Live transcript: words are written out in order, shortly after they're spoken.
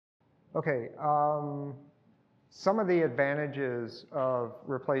Okay, some of the advantages of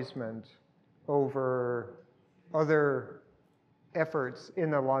replacement over other efforts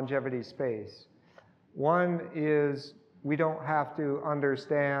in the longevity space. One is we don't have to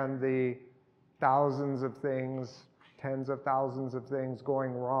understand the thousands of things, tens of thousands of things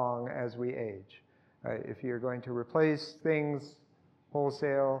going wrong as we age. Right? If you're going to replace things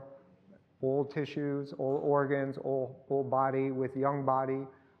wholesale, old tissues, old organs, old body with young body,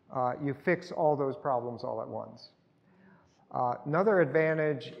 you fix all those problems all at once. Another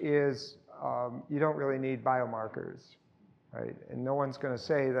advantage is you don't really need biomarkers, right? And no one's going to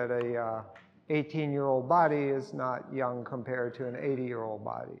say that a 18-year-old body is not young compared to an 80-year-old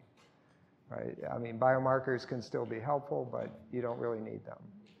body, right? I mean, biomarkers can still be helpful, but you don't really need them.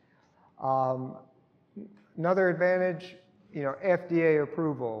 Another advantage, FDA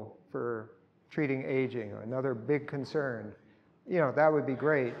approval for treating aging, another big concern. That would be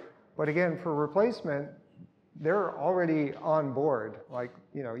great. But again, for replacement, they're already on board. Like,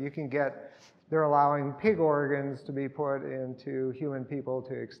 you can get, they're allowing pig organs to be put into human people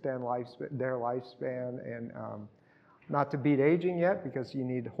to extend their lifespan, and not to beat aging yet because you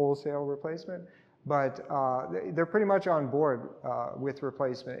need wholesale replacement. But they're pretty much on board with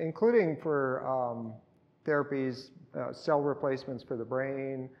replacement, including for therapies, cell replacements for the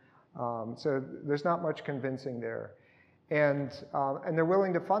brain. So there's not much convincing there. And they're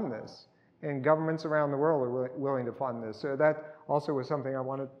willing to fund this. And governments around the world are willing to fund this. So that also was something I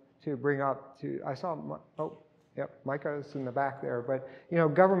wanted to bring up to, I saw, oh, yep, Micah's in the back there. But,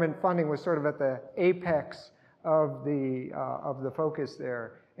 government funding was sort of at the apex of the focus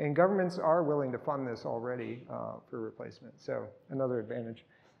there. And governments are willing to fund this already for replacement. So another advantage.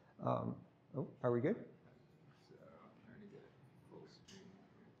 Oh, are we good?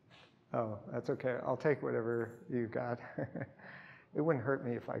 Oh, that's okay. I'll take whatever you got. It wouldn't hurt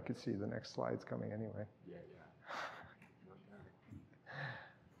me if I could see the next slides coming anyway.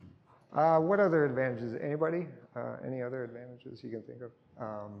 Yeah. What other advantages? Anybody? Any other advantages you can think of?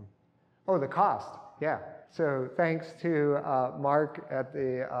 Oh, the cost. Yeah. So thanks to Mark at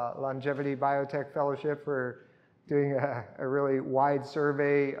the Longevity Biotech Fellowship for doing a really wide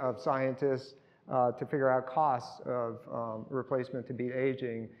survey of scientists to figure out costs of replacement to beat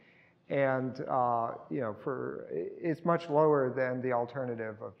aging. And it's much lower than the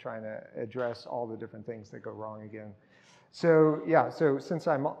alternative of trying to address all the different things that go wrong again. So yeah, so since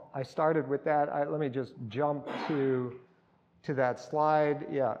I started with that, let me just jump to that slide.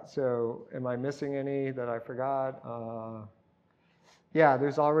 Yeah, so am I missing any that I forgot? Yeah,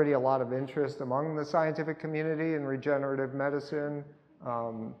 there's already a lot of interest among the scientific community in regenerative medicine.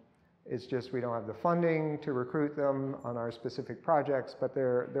 It's just we don't have the funding to recruit them on our specific projects, but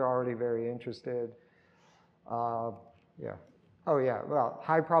they're already very interested. Yeah. Oh yeah, well,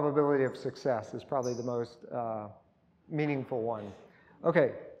 high probability of success is probably the most meaningful one.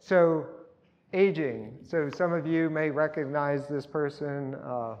 Okay, so aging. So some of you may recognize this person,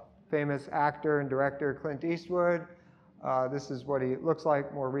 famous actor and director Clint Eastwood. This is what he looks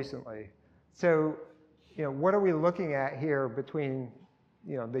like more recently. So, what are we looking at here between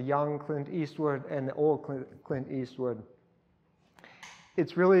the young Clint Eastwood and the old Clint Eastwood?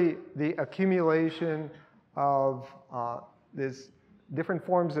 It's really the accumulation of these different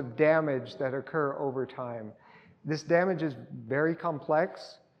forms of damage that occur over time. This damage is very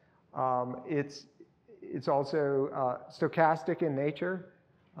complex. It's also stochastic in nature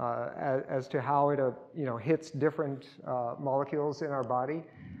as to how it hits different molecules in our body.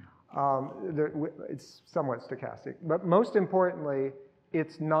 It's somewhat stochastic, but most importantly,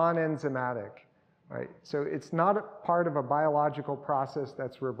 it's non-enzymatic, right? So it's not a part of a biological process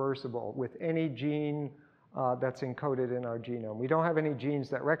that's reversible with any gene that's encoded in our genome. We don't have any genes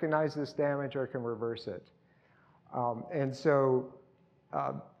that recognize this damage or can reverse it. And so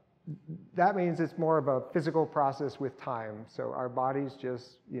that means it's more of a physical process with time. So our bodies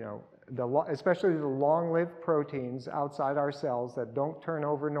just, especially the long-lived proteins outside our cells that don't turn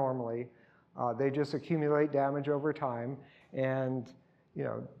over normally, they just accumulate damage over time. And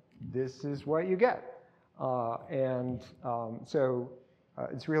this is what you get. So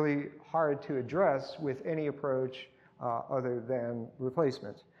it's really hard to address with any approach other than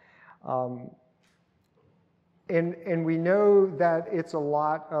replacement. And we know that it's a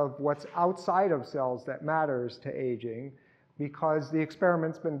lot of what's outside of cells that matters to aging because the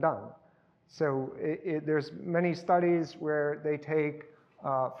experiment's been done. So there's many studies where they take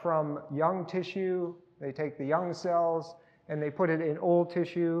from young tissue, they take the young cells, and they put it in old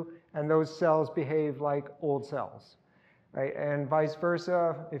tissue, and those cells behave like old cells, right? And vice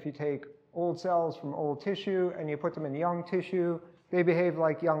versa, if you take old cells from old tissue and you put them in young tissue, they behave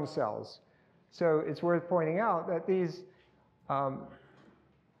like young cells. So it's worth pointing out that these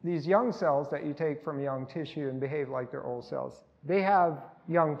young cells that you take from young tissue and behave like their old cells, they have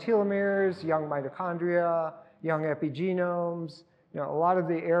young telomeres, young mitochondria, young epigenomes, a lot of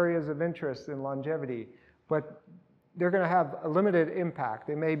the areas of interest in longevity, but they're going to have a limited impact.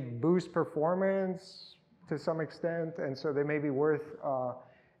 They may boost performance to some extent, and so they may be worth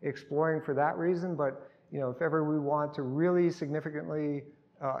exploring for that reason, but if ever we want to really significantly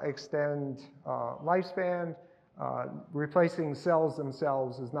extend lifespan, replacing cells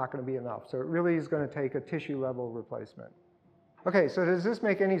themselves is not going to be enough. So it really is going to take a tissue-level replacement. Okay, so does this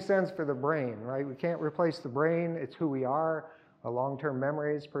make any sense for the brain, right? We can't replace the brain. It's who we are, long-term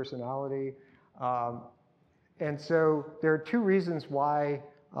memories, personality. And so there are two reasons why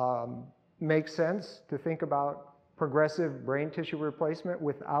it makes sense to think about progressive brain tissue replacement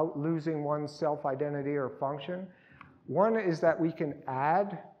without losing one's self-identity or function. One is that we can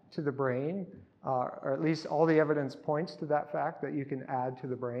add to the brain, or at least all the evidence points to that fact, that you can add to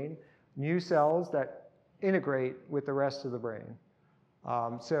the brain new cells that integrate with the rest of the brain.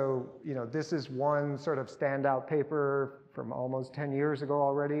 So this is one sort of standout paper from almost 10 years ago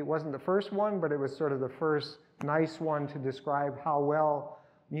already. It wasn't the first one, but it was sort of the first nice one to describe how well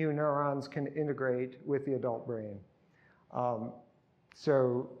new neurons can integrate with the adult brain.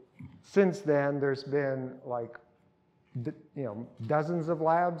 So since then, there's been like dozens of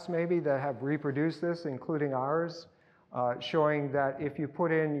labs maybe that have reproduced this, including ours, showing that if you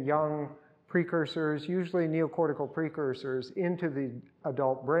put in young precursors, usually neocortical precursors, into the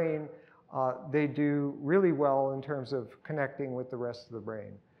adult brain, they do really well in terms of connecting with the rest of the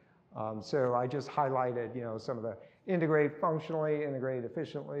brain. So I just highlighted, some of the integrate functionally, integrate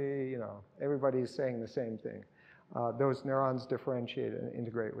efficiently, everybody's saying the same thing. Those neurons differentiate and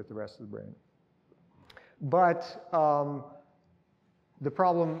integrate with the rest of the brain. But the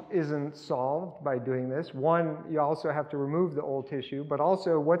problem isn't solved by doing this. One, you also have to remove the old tissue, but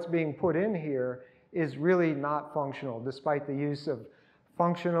also what's being put in here is really not functional, despite the use of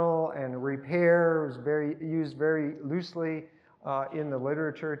functional and repair is used very loosely in the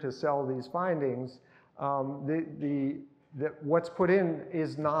literature to sell these findings. What's put in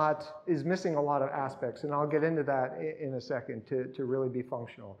is missing a lot of aspects, and I'll get into that in a second to really be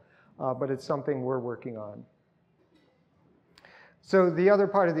functional. But it's something we're working on. So the other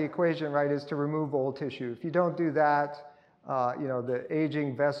part of the equation, right, is to remove old tissue. If you don't do that, the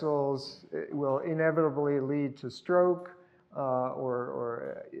aging vessels will inevitably lead to stroke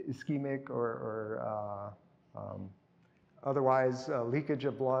or ischemic or otherwise leakage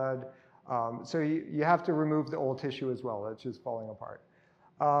of blood. So you have to remove the old tissue as well. It's just falling apart.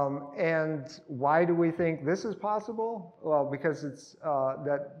 And why do we think this is possible? Well, because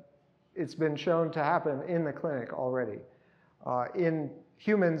it's been shown to happen in the clinic already. In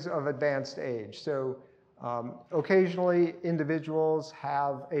humans of advanced age. So occasionally individuals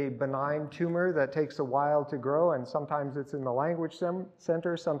have a benign tumor that takes a while to grow, and sometimes it's in the language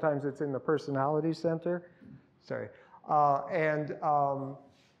center, sometimes it's in the personality center. Sorry.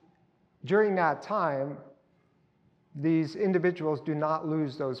 During that time, these individuals do not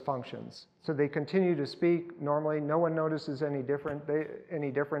lose those functions. So they continue to speak normally. No one notices any difference.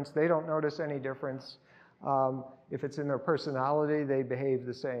 They don't notice any difference. If it's in their personality, they behave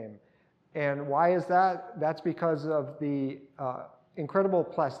the same. And why is that? That's because of the incredible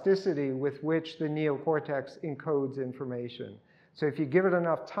plasticity with which the neocortex encodes information. So if you give it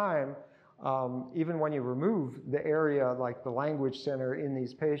enough time, even when you remove the area like the language center in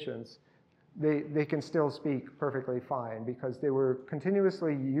these patients, they can still speak perfectly fine because they were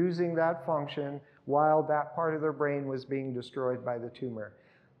continuously using that function while that part of their brain was being destroyed by the tumor.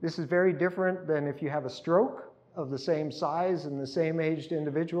 This is very different than if you have a stroke of the same size and the same aged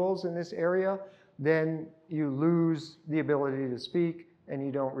individuals in this area, then you lose the ability to speak and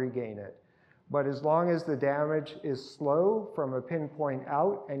you don't regain it. But as long as the damage is slow from a pinpoint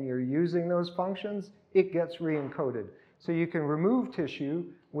out and you're using those functions, it gets re-encoded. So you can remove tissue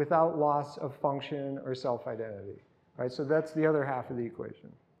without loss of function or self-identity, right? So that's the other half of the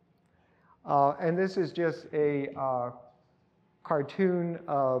equation. And this is just a cartoon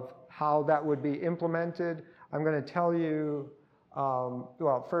of how that would be implemented. I'm going to tell you,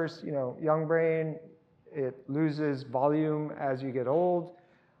 well, first, young brain, it loses volume as you get old.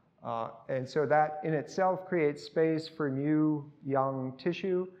 And so that in itself creates space for new young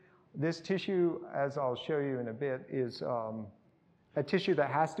tissue. This tissue, as I'll show you in a bit, is a tissue that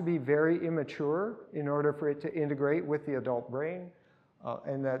has to be very immature in order for it to integrate with the adult brain.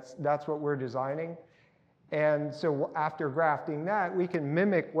 And that's what we're designing. And so after grafting that, we can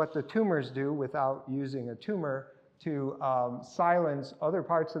mimic what the tumors do without using a tumor to silence other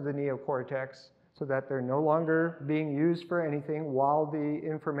parts of the neocortex so that they're no longer being used for anything while the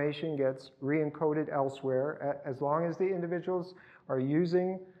information gets re-encoded elsewhere. As long as the individuals are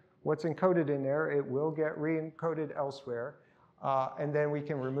using what's encoded in there, it will get re-encoded elsewhere. And then we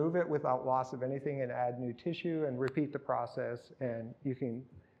can remove it without loss of anything and add new tissue and repeat the process, and you can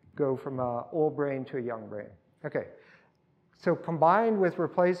go from an old brain to a young brain. Okay, so combined with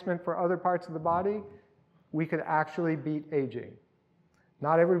replacement for other parts of the body, we could actually beat aging.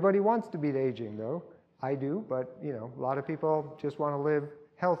 Not everybody wants to beat aging, though. I do, but a lot of people just want to live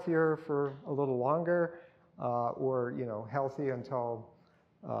healthier for a little longer, or healthy until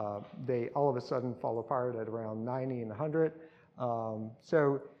they all of a sudden fall apart at around 90 and 100.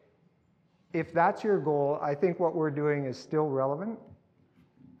 So if that's your goal, I think what we're doing is still relevant.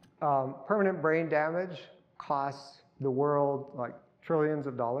 Permanent brain damage costs the world like trillions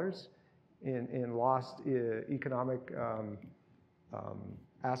of dollars in lost economic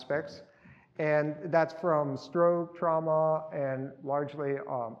aspects. And that's from stroke, trauma, and largely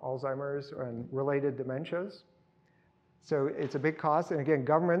Alzheimer's and related dementias. So it's a big cost. And again,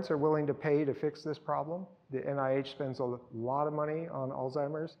 governments are willing to pay to fix this problem. The NIH spends a lot of money on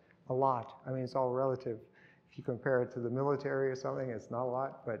Alzheimer's, a lot. I mean, it's all relative. If you compare it to the military or something, it's not a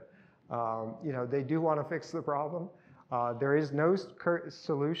lot, but they do want to fix the problem. There is no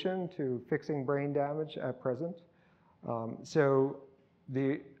solution to fixing brain damage at present. So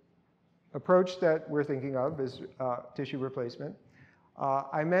the approach that we're thinking of is tissue replacement.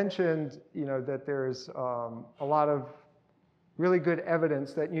 I mentioned, that there's a lot of really good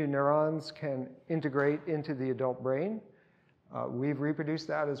evidence that new neurons can integrate into the adult brain. We've reproduced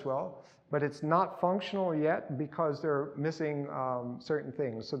that as well, but it's not functional yet because they're missing certain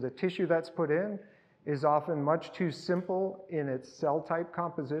things. So the tissue that's put in is often much too simple in its cell type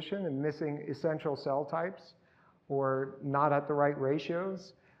composition and missing essential cell types or not at the right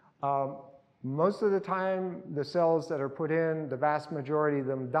ratios. Most of the time, the cells that are put in, the vast majority of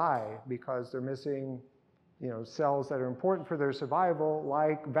them die because they're missing cells that are important for their survival,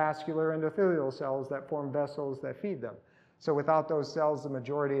 like vascular endothelial cells that form vessels that feed them. So without those cells, the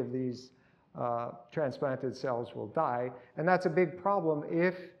majority of these transplanted cells will die. And that's a big problem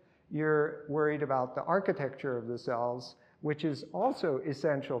if you're worried about the architecture of the cells, which is also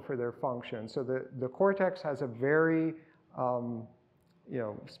essential for their function. So the cortex has a very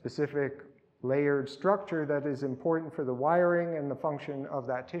specific layered structure that is important for the wiring and the function of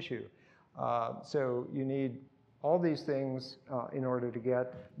that tissue. So you need all these things in order to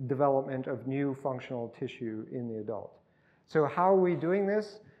get development of new functional tissue in the adult. So how are we doing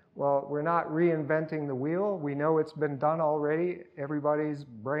this? Well, we're not reinventing the wheel. We know it's been done already. Everybody's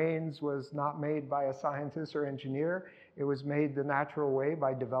brains was not made by a scientist or engineer. It was made the natural way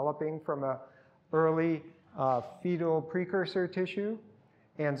by developing from an early fetal precursor tissue.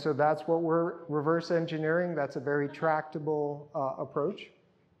 And so that's what we're reverse engineering. That's a very tractable approach.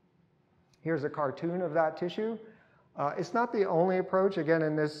 Here's a cartoon of that tissue. It's not the only approach. Again,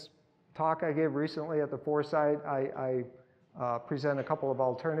 in this talk I gave recently at the Foresight, I present a couple of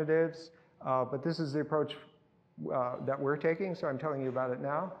alternatives, but this is the approach that we're taking, so I'm telling you about it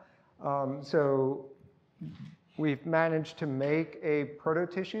now. So we've managed to make a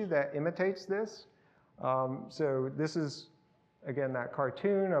proto-tissue that imitates this. So this is, again, that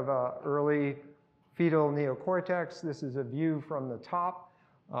cartoon of an early fetal neocortex. This is a view from the top.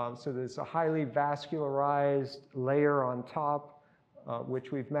 So there's a highly vascularized layer on top,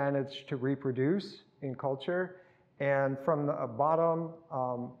 which we've managed to reproduce in culture. And from the bottom,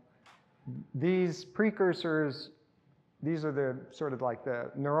 these precursors, these are the sort of like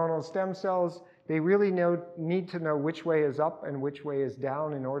the neuronal stem cells. They really need to know which way is up and which way is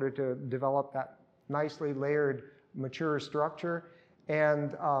down in order to develop that nicely layered, mature structure.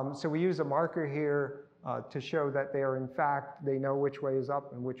 And so we use a marker here to show that they are, in fact, they know which way is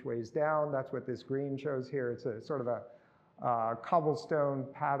up and which way is down. That's what this green shows here. It's a sort of a cobblestone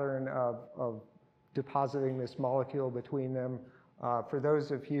pattern of depositing this molecule between them. For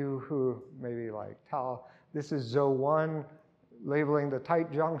those of you who maybe like Tal, this is ZO1, labeling the tight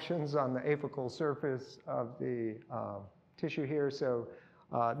junctions on the apical surface of the tissue here. So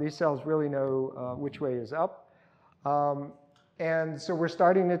these cells really know which way is up. And so we're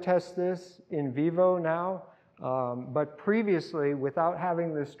starting to test this in vivo now. But previously, without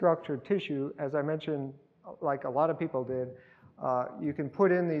having this structured tissue, as I mentioned, like a lot of people did, you can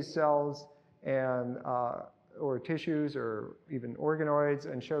put in these cells and or tissues or even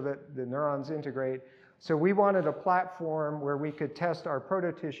organoids and show that the neurons integrate. So we wanted a platform where we could test our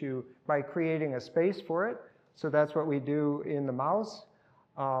proto-tissue by creating a space for it. So that's what we do in the mouse.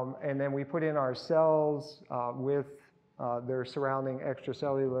 And then we put in our cells with their surrounding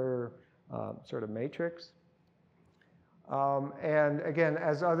extracellular sort of matrix. And again,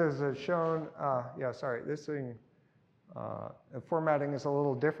 as others have shown, yeah, sorry, this thing, the formatting is a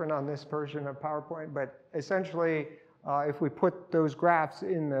little different on this version of PowerPoint, but essentially, if we put those graphs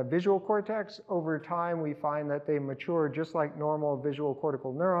in the visual cortex, over time we find that they mature just like normal visual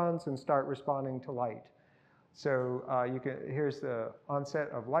cortical neurons and start responding to light. So here's the onset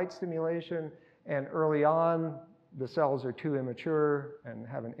of light stimulation, and early on, the cells are too immature and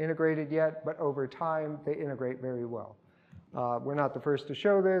haven't integrated yet, but over time, they integrate very well. We're not the first to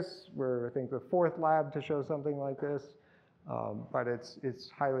show this. We're, I think, the fourth lab to show something like this, but it's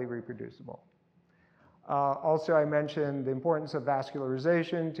highly reproducible. Also, I mentioned the importance of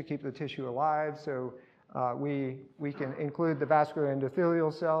vascularization to keep the tissue alive. So we can include the vascular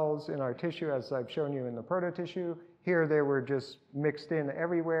endothelial cells in our tissue, as I've shown you in the prototissue. Here, they were just mixed in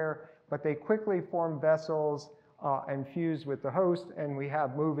everywhere, but they quickly form vessels and fuse with the host, and we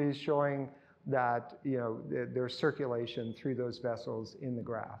have movies showing that there's circulation through those vessels in the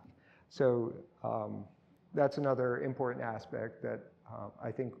graft. So that's another important aspect that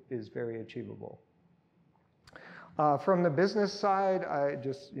I think is very achievable. From the business side, I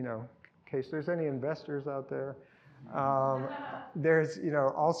just, in case there's any investors out there, there's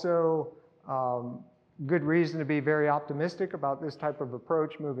also good reason to be very optimistic about this type of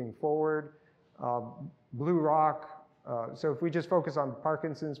approach moving forward. Blue Rock, so if we just focus on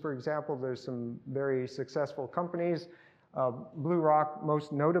Parkinson's, for example, there's some very successful companies. Blue Rock,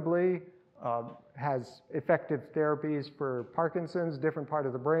 most notably, has effective therapies for Parkinson's, different part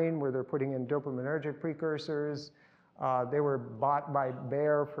of the brain where they're putting in dopaminergic precursors. They were bought by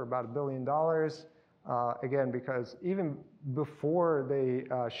Bayer for about $1 billion. Again, because even before they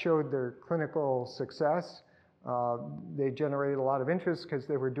showed their clinical success, they generated a lot of interest because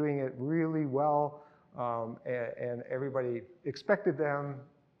they were doing it really well, and everybody expected them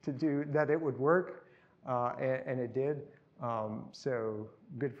to do that, it would work, and it did. So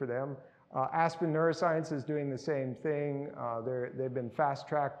good for them. Aspen Neuroscience is doing the same thing. They've been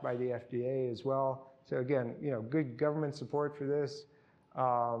fast-tracked by the FDA as well. So again, good government support for this.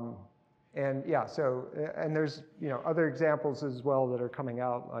 And yeah, and there's other examples as well that are coming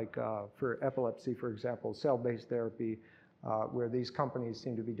out, like for epilepsy, for example, cell-based therapy, where these companies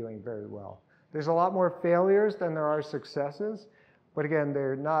seem to be doing very well. There's a lot more failures than there are successes, but again,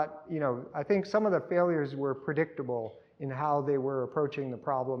 they're not, I think some of the failures were predictable in how they were approaching the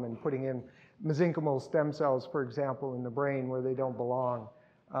problem and putting in mesenchymal stem cells, for example, in the brain where they don't belong,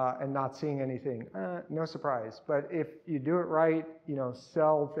 and not seeing anything. No surprise. But if you do it right,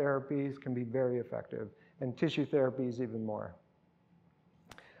 cell therapies can be very effective, and tissue therapies even more.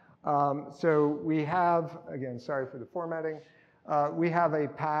 So we have, again, sorry for the formatting, we have a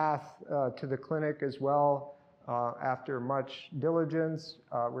path to the clinic as well. After much diligence,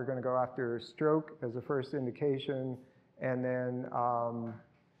 we're going to go after stroke as a first indication, and then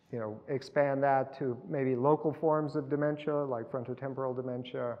expand that to maybe local forms of dementia, like frontotemporal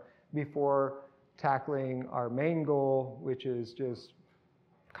dementia, before tackling our main goal, which is just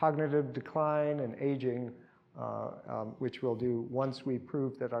cognitive decline and aging, which we'll do once we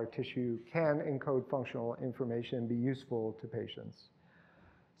prove that our tissue can encode functional information and be useful to patients.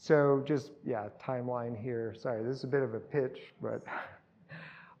 So just, yeah, timeline here. Sorry, this is a bit of a pitch, but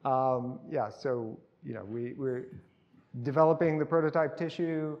yeah, so, we're developing the prototype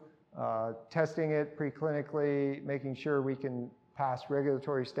tissue, testing it preclinically, making sure we can pass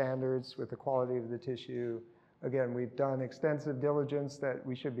regulatory standards with the quality of the tissue. Again, we've done extensive diligence that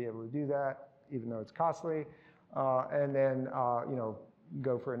we should be able to do that, even though it's costly. And then,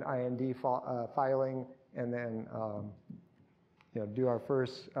 go for an IND filing, and then, do our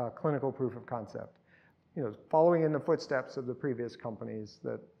first clinical proof of concept. Following in the footsteps of the previous companies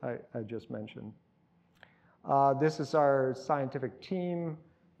that I just mentioned. This is our scientific team.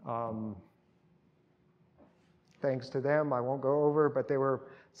 Thanks to them, I won't go over, but they were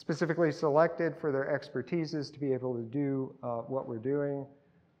specifically selected for their expertises to be able to do what we're doing.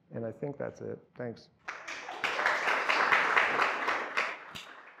 And I think that's it. Thanks.